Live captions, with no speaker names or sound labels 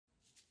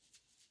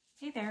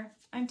Hey there,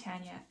 I'm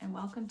Tanya and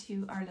welcome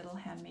to our little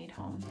handmade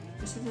home.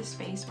 This is a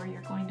space where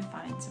you're going to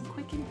find some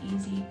quick and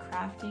easy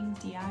crafting,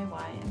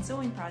 DIY, and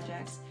sewing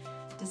projects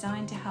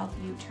designed to help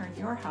you turn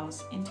your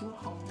house into a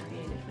home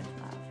created with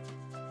love.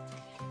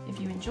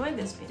 If you enjoy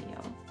this video,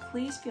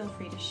 please feel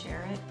free to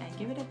share it and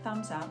give it a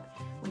thumbs up,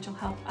 which will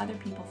help other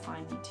people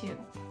find me too.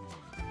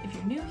 If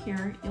you're new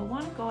here, you'll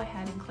want to go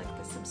ahead and click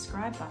the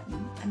subscribe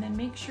button and then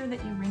make sure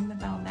that you ring the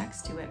bell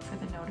next to it for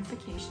the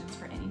notifications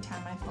for any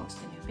time I post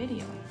a new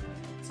video.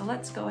 So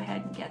let's go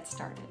ahead and get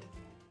started.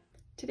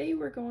 Today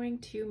we're going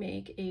to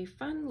make a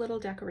fun little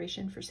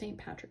decoration for St.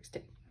 Patrick's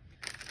Day.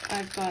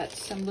 I've got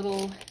some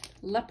little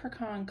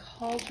leprechaun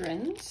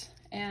cauldrons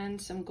and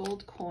some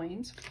gold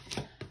coins.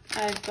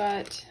 I've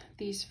got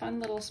these fun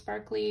little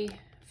sparkly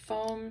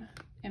foam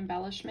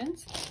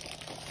embellishments.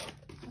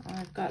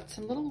 I've got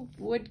some little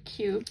wood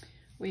cubes.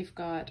 We've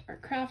got our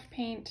craft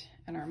paint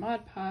and our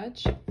Mod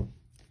Podge.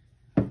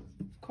 Of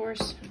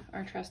course,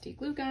 our trusty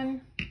glue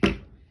gun.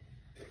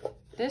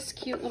 This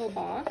cute little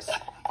box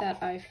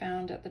that I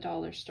found at the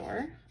dollar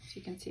store. So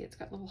you can see it's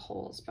got little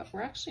holes, but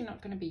we're actually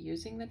not going to be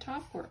using the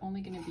top. We're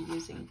only going to be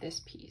using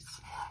this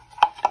piece.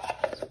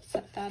 So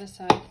set that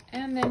aside.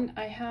 And then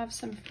I have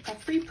a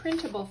free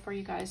printable for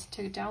you guys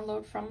to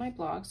download from my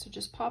blog. So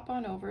just pop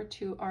on over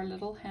to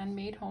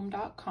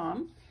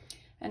ourlittlehandmadehome.com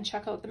and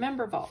check out the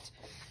member vault.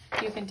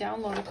 You can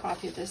download a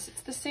copy of this.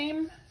 It's the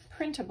same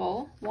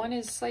printable. One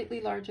is slightly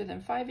larger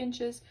than 5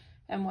 inches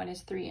and one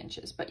is 3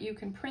 inches, but you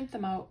can print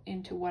them out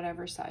into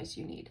whatever size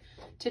you need.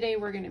 Today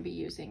we're going to be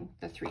using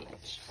the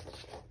 3-inch.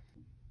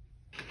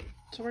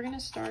 So we're going to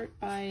start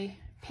by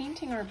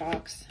painting our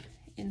box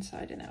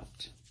inside and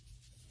out.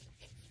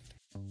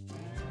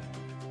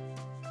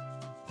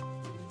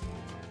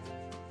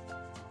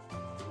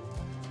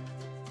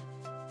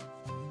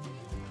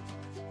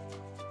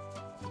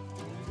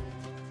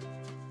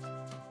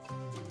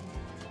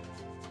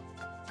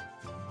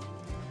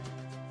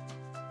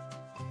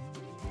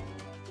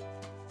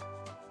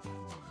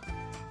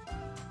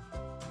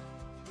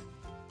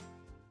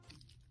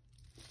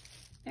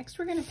 Next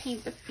we're going to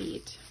paint the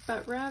feet,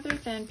 but rather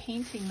than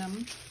painting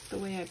them the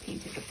way I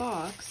painted the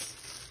box,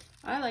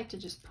 I like to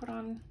just put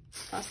on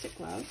plastic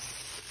gloves,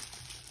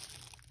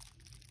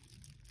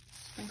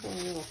 sprinkle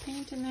a little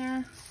paint in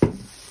there, and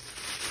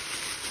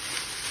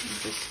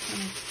just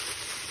kind of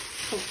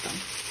coat them.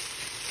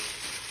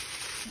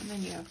 And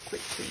then you have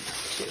quick cleanup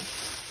too.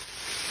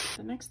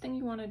 The next thing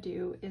you want to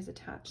do is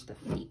attach the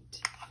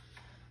feet.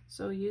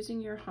 So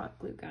using your hot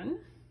glue gun,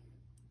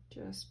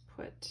 just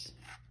put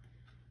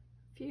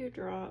few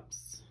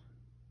drops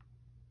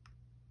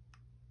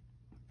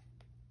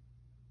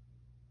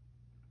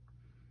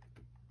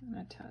and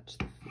attach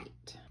the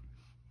feet.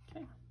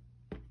 Okay.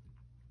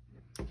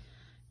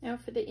 Now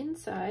for the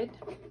inside,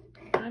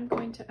 I'm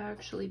going to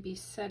actually be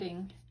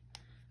setting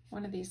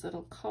one of these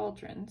little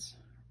cauldrons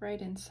right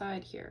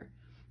inside here,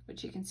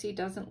 which you can see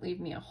doesn't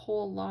leave me a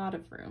whole lot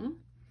of room.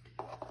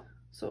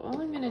 So all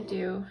I'm going to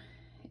do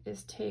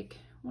is take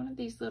one of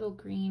these little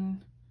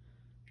green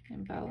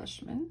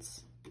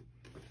embellishments,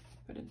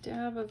 put a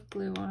dab of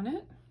glue on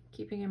it,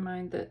 keeping in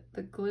mind that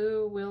the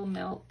glue will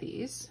melt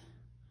these,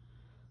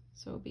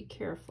 so be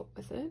careful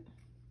with it.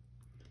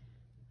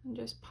 And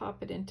just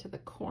pop it into the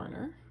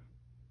corner,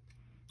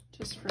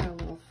 just for a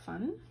little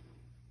fun.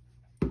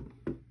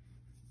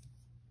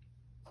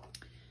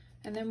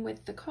 And then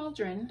with the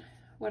cauldron,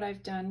 what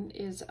I've done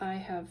is I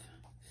have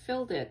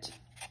filled it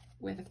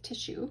with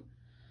tissue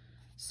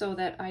so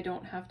that I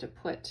don't have to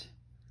put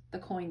the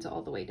coins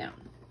all the way down.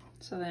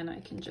 So then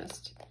I can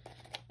just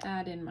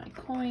add in my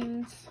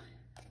coins,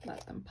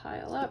 let them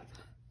pile up.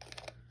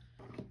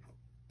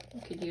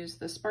 You could use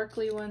the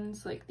sparkly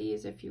ones like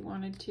these if you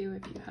wanted to,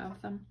 if you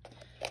have them,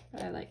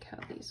 but I like how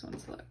these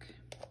ones look.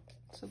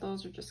 So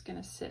those are just going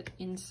to sit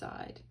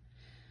inside.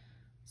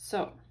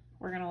 So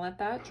we're going to let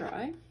that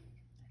dry. In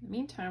the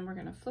meantime, we're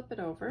going to flip it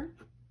over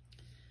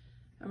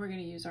and we're going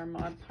to use our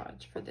Mod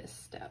Podge for this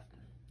step.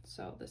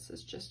 So this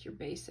is just your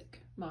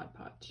basic Mod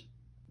Podge.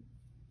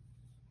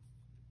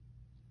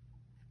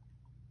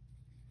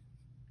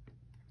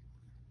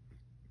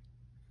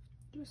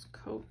 Just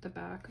coat the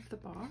back of the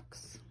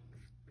box.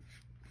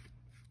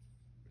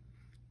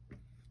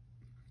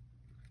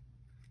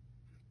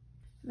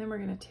 And then we're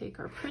going to take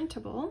our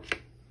printable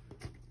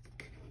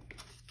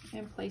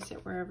and place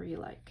it wherever you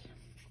like.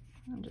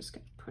 I'm just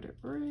going to put it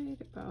right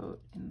about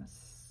in the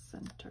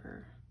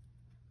center.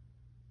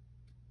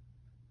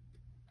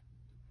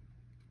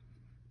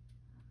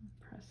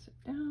 Press it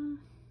down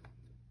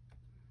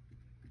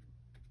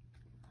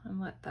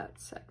and let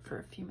that set for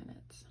a few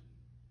minutes.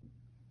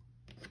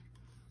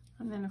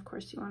 And then of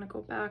course you want to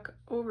go back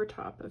over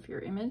top of your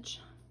image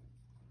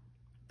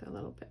with a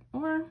little bit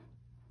more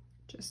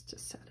just to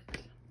set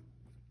it.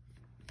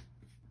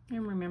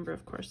 And remember,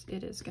 of course,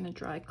 it is going to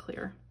dry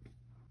clear.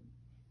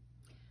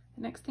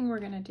 The next thing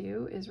we're going to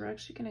do is we're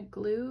actually going to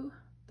glue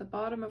the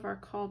bottom of our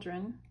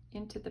cauldron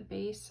into the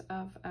base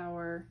of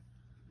our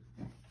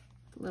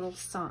little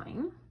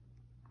sign.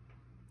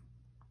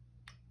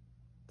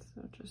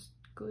 So just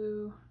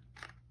glue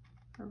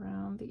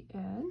around the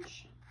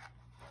edge.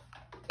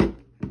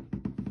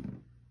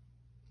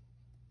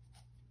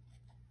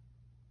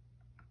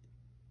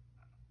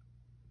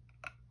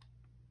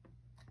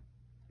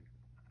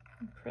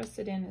 And press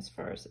it in as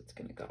far as it's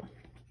going to go.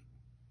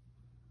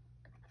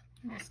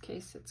 In this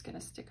case, it's going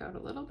to stick out a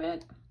little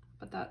bit,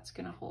 but that's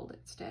going to hold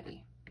it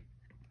steady.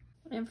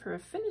 And for a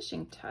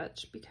finishing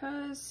touch,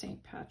 because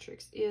St.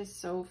 Patrick's is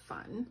so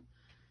fun,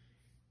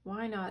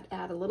 why not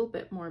add a little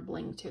bit more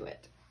bling to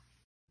it?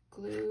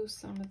 Glue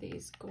some of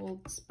these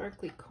gold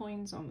sparkly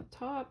coins on the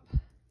top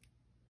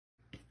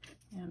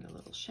and a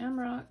little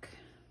shamrock,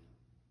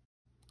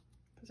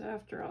 because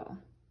after all,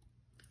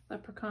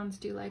 leprechauns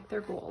do like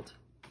their gold.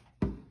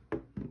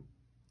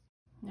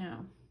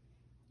 Now,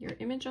 your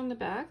image on the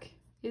back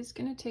is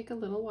going to take a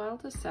little while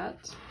to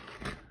set,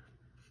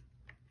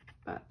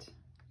 but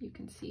you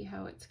can see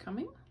how it's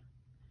coming.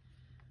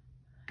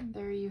 And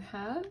there you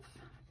have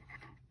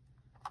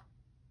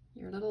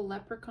your little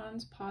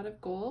leprechaun's pot of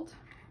gold,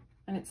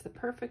 and it's the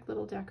perfect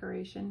little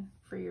decoration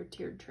for your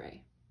tiered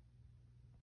tray.